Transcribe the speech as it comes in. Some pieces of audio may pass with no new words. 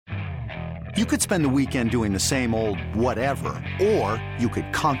You could spend the weekend doing the same old whatever, or you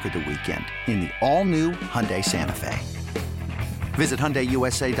could conquer the weekend in the all-new Hyundai Santa Fe. Visit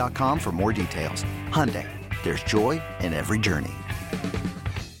HyundaiUSA.com for more details. Hyundai, there's joy in every journey.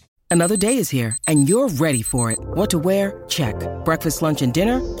 Another day is here, and you're ready for it. What to wear? Check. Breakfast, lunch, and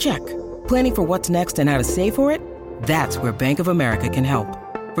dinner? Check. Planning for what's next and how to save for it? That's where Bank of America can help.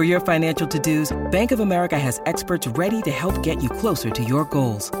 For your financial to-dos, Bank of America has experts ready to help get you closer to your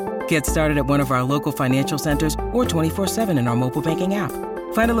goals. Get started at one of our local financial centers or 24/7 in our mobile banking app.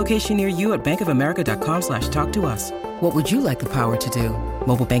 Find a location near you at bankofamerica.com/talktous. What would you like the power to do?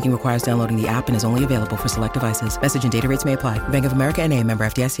 Mobile banking requires downloading the app and is only available for select devices. Message and data rates may apply. Bank of America N.A., member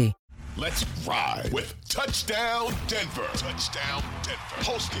FDIC. Let's ride with Touchdown Denver. Touchdown Denver.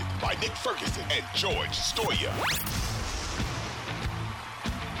 Hosted by Nick Ferguson and George Stoya.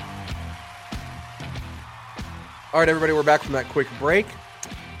 All right, everybody, we're back from that quick break.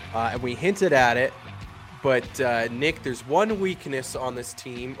 And we hinted at it, but Nick, there's one weakness on this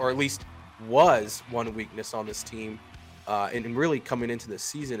team, or at least was one weakness on this team. And really coming into the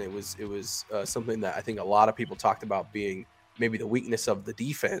season, it was something that I think a lot of people talked about being maybe the weakness of the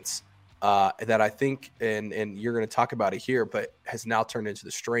defense. That I think, and you're going to talk about it here, but has now turned into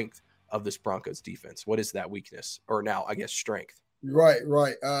the strength of this Broncos defense. What is that weakness, or now, I guess, strength? Right.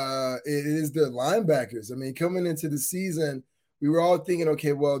 It is the linebackers. I mean, coming into the season, we were all thinking,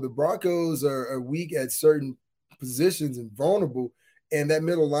 okay, well, the Broncos are weak at certain positions and vulnerable, and that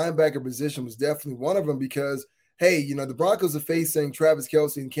middle linebacker position was definitely one of them because, hey, the Broncos are facing Travis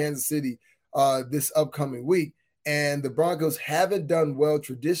Kelce in Kansas City this upcoming week, and the Broncos haven't done well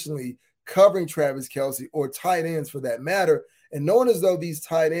traditionally covering Travis Kelce or tight ends for that matter. And knowing as though these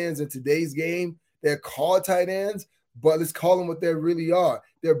tight ends in today's game, they're called tight ends, but let's call them what they really are.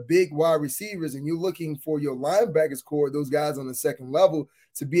 They're big wide receivers, and you're looking for your linebackers core, those guys on the second level,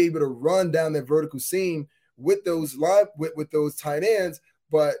 to be able to run down that vertical seam with those with those tight ends.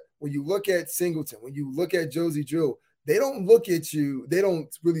 But when you look at Singleton, when you look at Josie Jewell, they don't look at you. They don't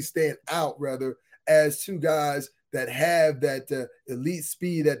really stand out, rather, as two guys that have that elite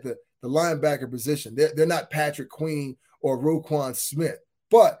speed at the linebacker position. They're not Patrick Queen or Roquan Smith.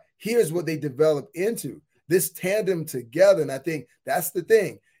 But here's what they develop into. This tandem together, and I think that's the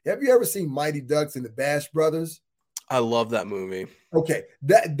thing. Have you ever seen Mighty Ducks and the Bash Brothers? I love that movie. Okay,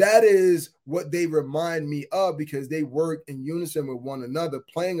 that is what they remind me of because they work in unison with one another,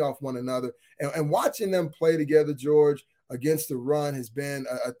 playing off one another. And watching them play together, George, against the run has been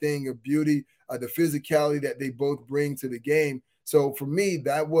a thing of beauty, the physicality that they both bring to the game. So for me,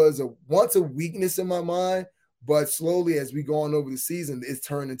 that was once a weakness in my mind, but slowly as we go on over the season, it's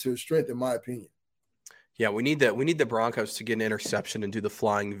turned into a strength, in my opinion. Yeah, we need the Broncos to get an interception and do the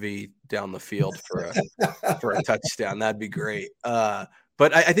flying V down the field for a touchdown. That'd be great. But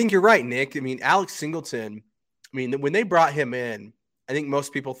I think you're right, Nick. I mean, Alex Singleton, when they brought him in, I think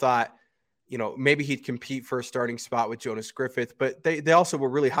most people thought, maybe he'd compete for a starting spot with Jonas Griffith, but they also were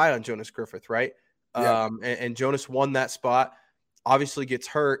really high on Jonas Griffith, right? Yeah. And Jonas won that spot, obviously gets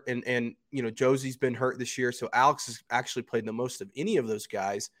hurt, and Josie's been hurt this year, so Alex has actually played the most of any of those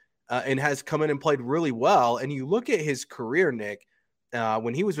guys. And has come in and played really well. And you look at his career, Nick,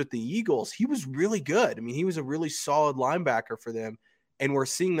 when he was with the Eagles, he was really good. I mean, he was a really solid linebacker for them. And we're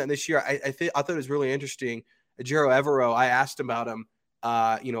seeing that this year. I thought it was really interesting. Jero Evero, I asked about him,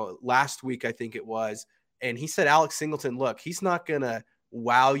 last week, I think it was. And he said, Alex Singleton, look, he's not going to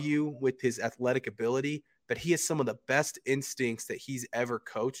wow you with his athletic ability, but he has some of the best instincts that he's ever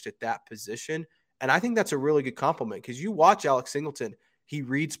coached at that position. And I think that's a really good compliment because you watch Alex Singleton, he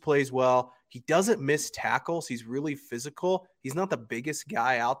reads plays well. He doesn't miss tackles. He's really physical. He's not the biggest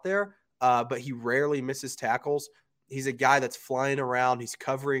guy out there, but he rarely misses tackles. He's a guy that's flying around. He's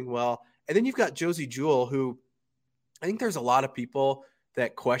covering well. And then you've got Josie Jewell, who I think there's a lot of people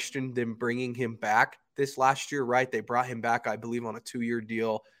that questioned them bringing him back this last year, right? They brought him back, I believe, on a 2-year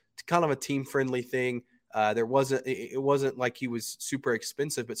deal. It's kind of a team-friendly thing. It wasn't like he was super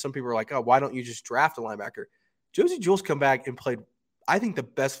expensive, but some people were like, oh, why don't you just draft a linebacker? Josie Jewell's come back and played, I think, the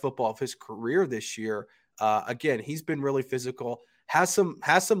best football of his career this year. Again, he's been really physical, has some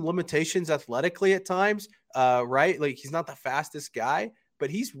limitations athletically at times, right? Like he's not the fastest guy, but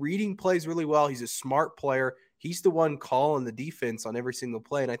he's reading plays really well. He's a smart player. He's the one calling the defense on every single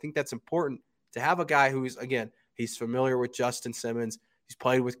play. And I think that's important to have a guy who's, again, he's familiar with Justin Simmons. He's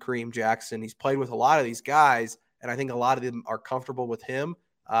played with Kareem Jackson. He's played with a lot of these guys. And I think a lot of them are comfortable with him.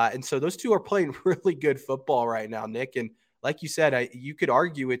 And so those two are playing really good football right now, Nick. And like you said, you could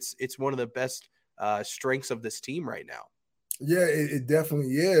argue it's one of the best strengths of this team right now. Yeah, it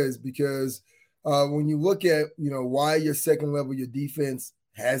definitely is because when you look at, why your second level, your defense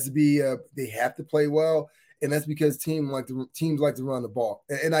has to be. They have to play well, and that's because teams like to run the ball.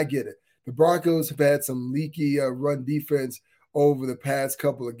 And I get it. The Broncos have had some leaky run defense over the past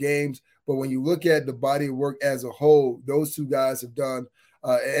couple of games, but when you look at the body of work as a whole, those two guys have done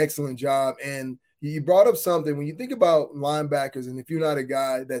an excellent job. And you brought up something when you think about linebackers, and if you're not a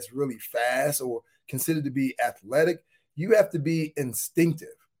guy that's really fast or considered to be athletic, you have to be instinctive,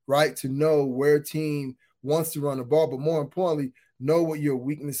 right, to know where a team wants to run the ball, but more importantly, know what your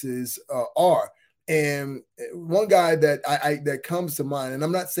weaknesses are. And one guy that that comes to mind, and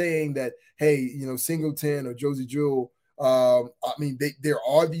I'm not saying that, hey, Singleton or Josie Jewell, I mean, there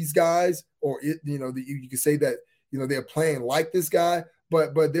are these guys, or you can say that they're playing like this guy,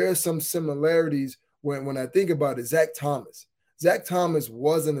 but there are some similarities when I think about it. Zach Thomas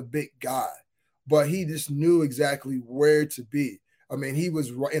wasn't a big guy, but he just knew exactly where to be. I mean, he was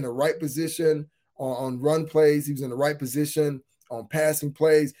in the right position on run plays. He was in the right position on passing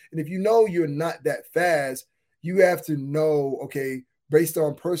plays. And if you know you're not that fast, you have to know, okay, based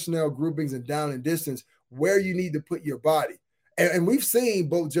on personnel groupings and down and distance, where you need to put your body. And we've seen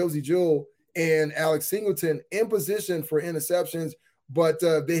both Josie Jewell and Alex Singleton in position for interceptions, but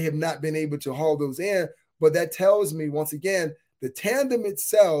they have not been able to haul those in. But that tells me, once again, the tandem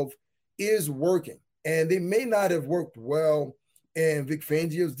itself is working. And they may not have worked well in Vic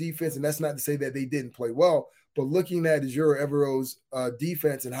Fangio's defense, and that's not to say that they didn't play well, but looking at Ejiro Evero's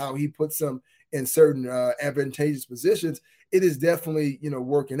defense and how he puts them in certain advantageous positions, it is definitely,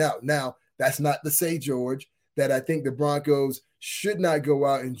 working out. Now, that's not to say, George, that I think the Broncos should not go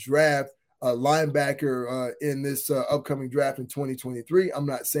out and draft a linebacker in this upcoming draft in 2023. I'm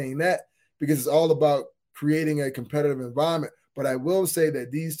not saying that, because it's all about creating a competitive environment. But I will say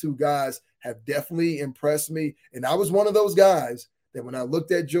that these two guys have definitely impressed me. And I was one of those guys that when I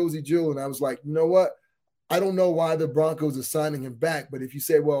looked at Josie Jewell and I was like, you know what? I don't know why the Broncos are signing him back. But if you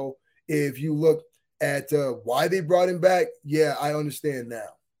say, well, if you look at why they brought him back, yeah, I understand now.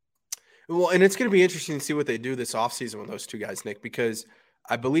 Well, and it's going to be interesting to see what they do this offseason with those two guys, Nick, because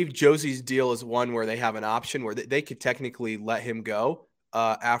I believe Josie's deal is one where they have an option where they could technically let him go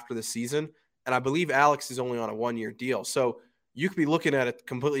after the season. And I believe Alex is only on a 1-year deal. So you could be looking at a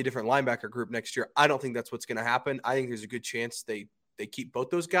completely different linebacker group next year. I don't think that's what's going to happen. I think there's a good chance they keep both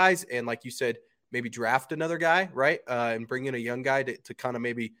those guys. And like you said, maybe draft another guy, right? And bring in a young guy to kind of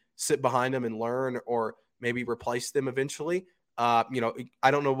maybe sit behind them and learn, or maybe replace them eventually. I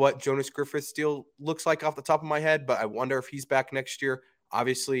don't know what Jonas Griffith's deal looks like off the top of my head, but I wonder if he's back next year.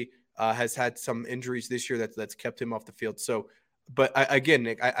 Obviously, has had some injuries this year that's kept him off the field. So, but again,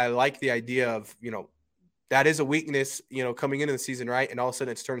 Nick, I like the idea of, that is a weakness, coming into the season, right? And all of a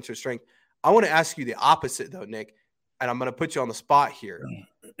sudden it's turned into a strength. I want to ask you the opposite though, Nick, and I'm going to put you on the spot here.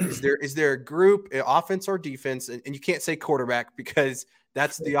 Is there a group, offense or defense, and you can't say quarterback because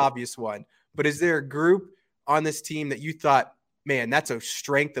that's the obvious one, but is there a group on this team that you thought, man, that's a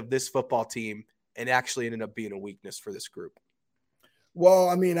strength of this football team, and actually ended up being a weakness for this group? Well,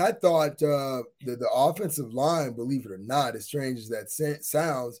 I mean, I thought the offensive line, believe it or not, as strange as that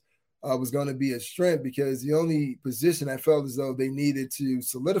sounds, was going to be a strength, because the only position I felt as though they needed to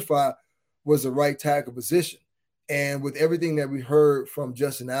solidify was the right tackle position. And with everything that we heard from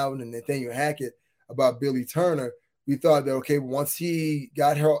Justin Allen and Nathaniel Hackett about Billy Turner, we thought that, okay, once he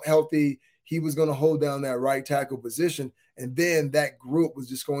got healthy, he was going to hold down that right tackle position. And then that group was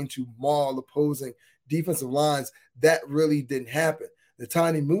just going to maul opposing defensive lines. That really didn't happen.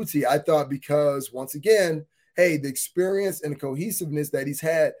 Netani Muti, I thought, because once again, hey, the experience and the cohesiveness that he's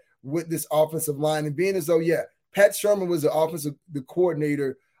had with this offensive line, and being as though, yeah, Pat Sherman was the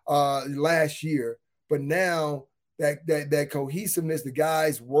coordinator last year, but now that cohesiveness, the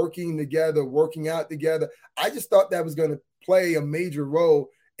guys working together, working out together, I just thought that was going to play a major role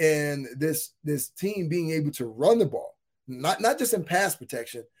in this team being able to run the ball, not just in pass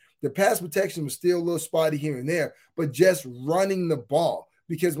protection. The pass protection was still a little spotty here and there, but just running the ball.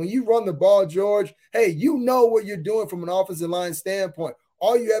 Because when you run the ball, George, hey, you know what you're doing from an offensive line standpoint.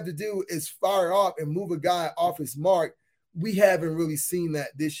 All you have to do is fire off and move a guy off his mark. We haven't really seen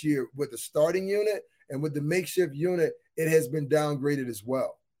that this year with the starting unit, and with the makeshift unit, it has been downgraded as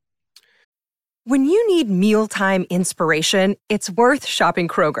well. When you need mealtime inspiration, it's worth shopping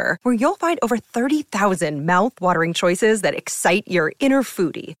Kroger, where you'll find over 30,000 mouth-watering choices that excite your inner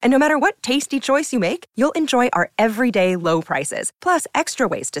foodie. And no matter what tasty choice you make, you'll enjoy our everyday low prices, plus extra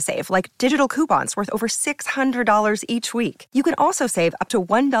ways to save, like digital coupons worth over $600 each week. You can also save up to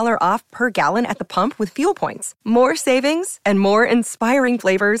 $1 off per gallon at the pump with fuel points. More savings and more inspiring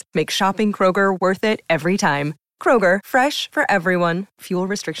flavors make shopping Kroger worth it every time. Kroger, fresh for everyone. Fuel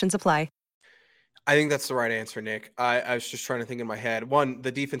restrictions apply. I think that's the right answer, Nick. I was just trying to think in my head. One,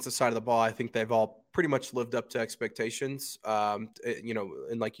 the defensive side of the ball, I think they've all pretty much lived up to expectations. And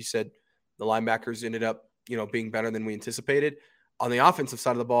like you said, the linebackers ended up, being better than we anticipated. On the offensive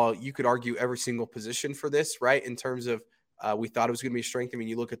side of the ball, you could argue every single position for this, right? In terms of we thought it was going to be a strength. I mean,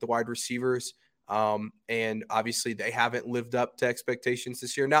 you look at the wide receivers, and obviously they haven't lived up to expectations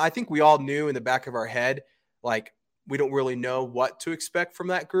this year. Now, I think we all knew in the back of our head, like, we don't really know what to expect from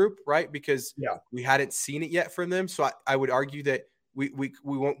that group, right? Because we hadn't seen it yet from them. So I would argue that we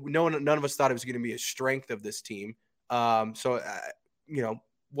won't. None of us thought it was going to be a strength of this team. Whatever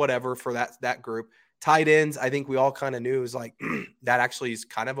for that group. Tight ends, I think we all kind of knew it was like that actually is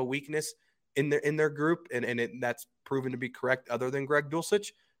kind of a weakness in their group, and that's proven to be correct. Other than Greg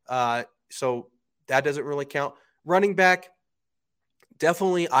Dulcich, so that doesn't really count. Running back,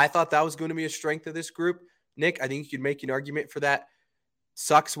 definitely, I thought that was going to be a strength of this group. Nick, I think you could make an argument for that.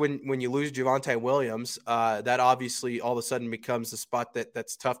 Sucks when you lose Javonte Williams. That obviously all of a sudden becomes the spot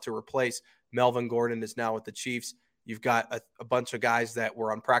that's tough to replace. Melvin Gordon is now with the Chiefs. You've got a bunch of guys that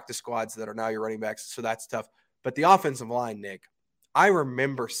were on practice squads that are now your running backs, so that's tough. But the offensive line, Nick, I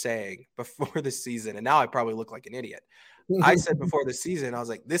remember saying before the season, and now I probably look like an idiot. I said before the season, I was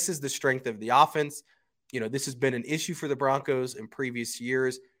like, this is the strength of the offense. This has been an issue for the Broncos in previous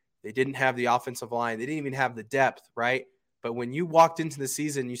years. They didn't have the offensive line. They didn't even have the depth, right? But when you walked into the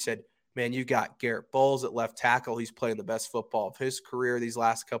season, you said, man, you got Garrett Bowles at left tackle. He's playing the best football of his career these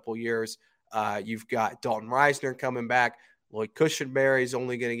last couple years. You've got Dalton Reisner coming back. Lloyd Cushenberry is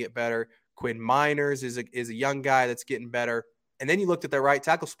only going to get better. Quinn Miners is a young guy that's getting better. And then you looked at their right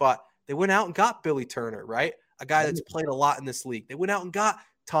tackle spot. They went out and got Billy Turner, right? A guy that's played a lot in this league. They went out and got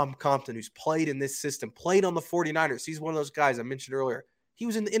Tom Compton, who's played in this system, played on the 49ers. He's one of those guys I mentioned earlier. He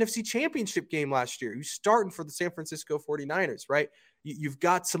was in the NFC Championship game last year. He's starting for the San Francisco 49ers, right? You've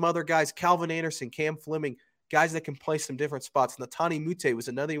got some other guys, Calvin Anderson, Cam Fleming, guys that can play some different spots. Natani Mute was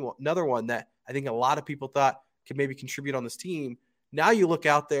another one that I think a lot of people thought could maybe contribute on this team. Now you look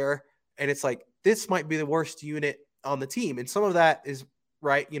out there, and it's like, this might be the worst unit on the team. And some of that is,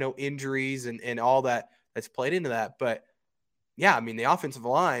 right, injuries and all that's played into that. But, yeah, I mean, the offensive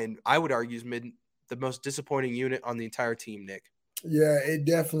line, I would argue, is the most disappointing unit on the entire team, Nick. Yeah, it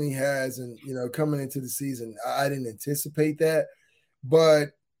definitely has. And, coming into the season, I didn't anticipate that.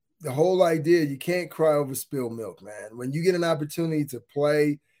 But the whole idea, you can't cry over spilled milk, man. When you get an opportunity to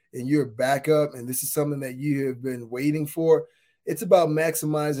play and you're a backup, and this is something that you have been waiting for, it's about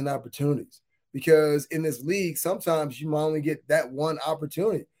maximizing opportunities. Because in this league, sometimes you might only get that one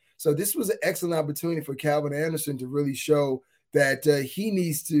opportunity. So this was an excellent opportunity for Calvin Anderson to really show that he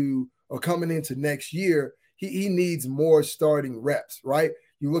needs to, or coming into next year, he needs more starting reps, right?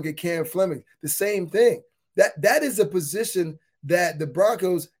 You look at Cam Fleming, the same thing. That is a position that the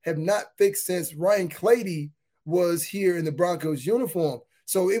Broncos have not fixed since Ryan Clady was here in the Broncos uniform.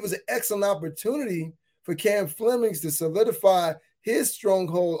 So it was an excellent opportunity for Cam Fleming to solidify his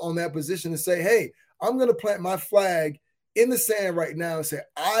stronghold on that position and say, hey, I'm going to plant my flag in the sand right now and say,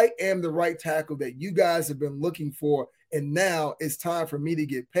 I am the right tackle that you guys have been looking for, and now it's time for me to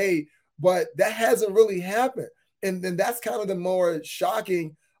get paid. But that hasn't really happened. And then that's kind of the more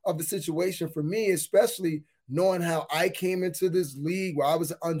shocking of the situation for me, especially knowing how I came into this league where I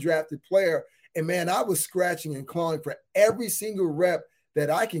was an undrafted player. And, man, I was scratching and clawing for every single rep that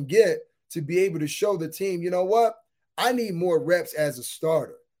I can get to be able to show the team, you know what? I need more reps as a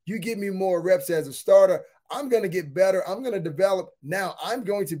starter. You give me more reps as a starter, I'm going to get better. I'm going to develop. Now I'm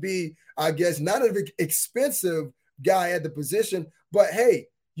going to be, I guess, not an expensive guy at the position, but hey,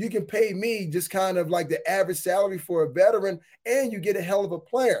 you can pay me just kind of like the average salary for a veteran, and you get a hell of a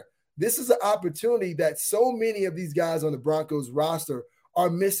player. This is an opportunity that so many of these guys on the Broncos roster are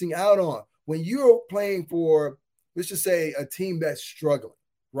missing out on. When you're playing for, let's just say, a team that's struggling,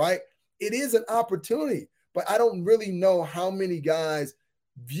 right? It is an opportunity, but I don't really know how many guys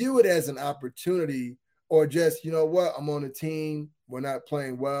view it as an opportunity or just, you know what, I'm on a team, we're not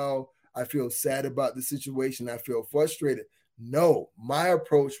playing well, I feel sad about the situation, I feel frustrated. No, my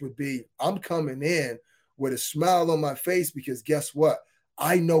approach would be, I'm coming in with a smile on my face because guess what?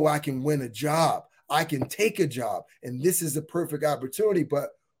 I know I can win a job. I can take a job. And this is a perfect opportunity, but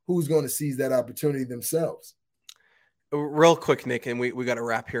who's going to seize that opportunity themselves? Real quick, Nick, and we got to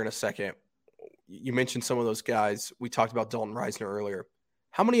wrap here in a second. You mentioned some of those guys. We talked about Dalton Reisner earlier.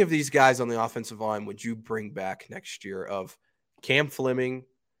 How many of these guys on the offensive line would you bring back next year of Cam Fleming,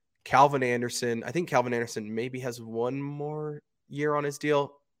 Calvin Anderson? I think Calvin Anderson maybe has one more year on his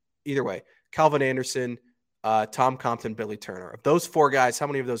deal. Either way, Calvin Anderson, Tom Compton, Billy Turner. Of those four guys, how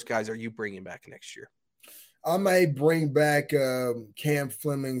many of those guys are you bringing back next year? I might bring back Cam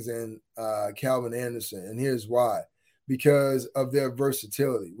Flemings and Calvin Anderson, and here's why: because of their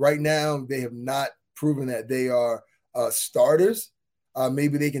versatility. Right now, they have not proven that they are starters.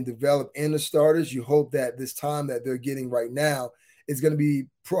 Maybe they can develop into starters. You hope that this time that they're getting right now is going to be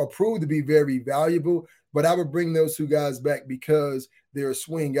proved to be very valuable. But I would bring those two guys back because they're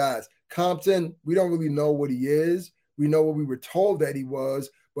swing guys. Compton, we don't really know what he is. We know what we were told that he was,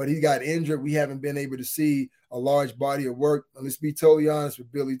 but he got injured. We haven't been able to see a large body of work. And let's be totally honest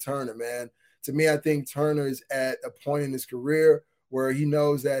with Billy Turner, man. To me, I think Turner is at a point in his career where he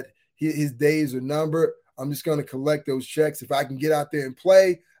knows that his days are numbered. I'm just going to collect those checks. If I can get out there and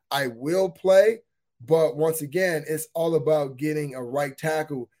play, I will play. But once again, it's all about getting a right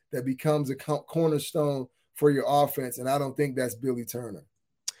tackle that becomes a cornerstone for your offense. And I don't think that's Billy Turner.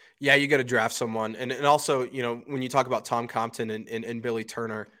 Yeah, you got to draft someone. And also, when you talk about Tom Compton and Billy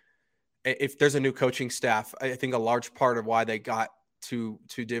Turner, if there's a new coaching staff, I think a large part of why they got to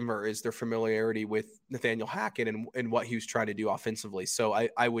Denver is their familiarity with Nathaniel Hackett and what he was trying to do offensively. So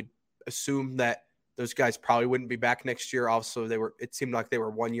I would assume that those guys probably wouldn't be back next year. Also, it seemed like they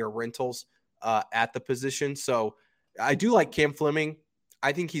were 1-year rentals at the position. So I do like Cam Fleming.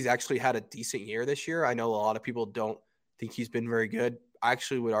 I think he's actually had a decent year this year. I know a lot of people don't think he's been very good. I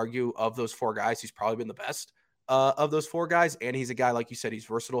actually would argue of those 4 guys, he's probably been the best of those 4 guys. And he's a guy, like you said, he's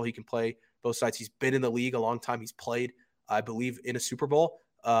versatile. He can play both sides. He's been in the league a long time. He's played, I believe, in a Super Bowl.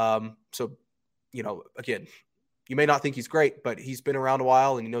 So, again, you may not think he's great, but he's been around a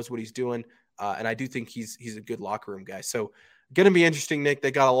while and he knows what he's doing. And I do think he's a good locker room guy. So going to be interesting, Nick.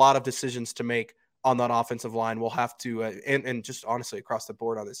 They got a lot of decisions to make on that offensive line. We'll have to, and just honestly across the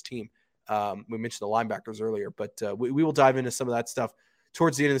board on this team. We mentioned the linebackers earlier, but we will dive into some of that stuff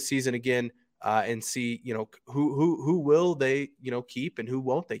towards the end of the season again and see, who will they, keep and who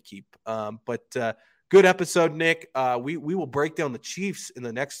won't they keep. But good episode, Nick. We will break down the Chiefs in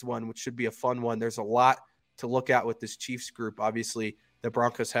the next one, which should be a fun one. There's a lot to look at with this Chiefs group. Obviously, the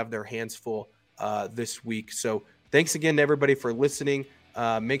Broncos have their hands full this week. So thanks again to everybody for listening.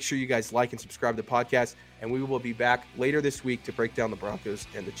 Make sure you guys like and subscribe to the podcast, and we will be back later this week to break down the Broncos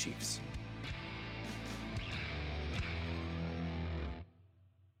and the Chiefs.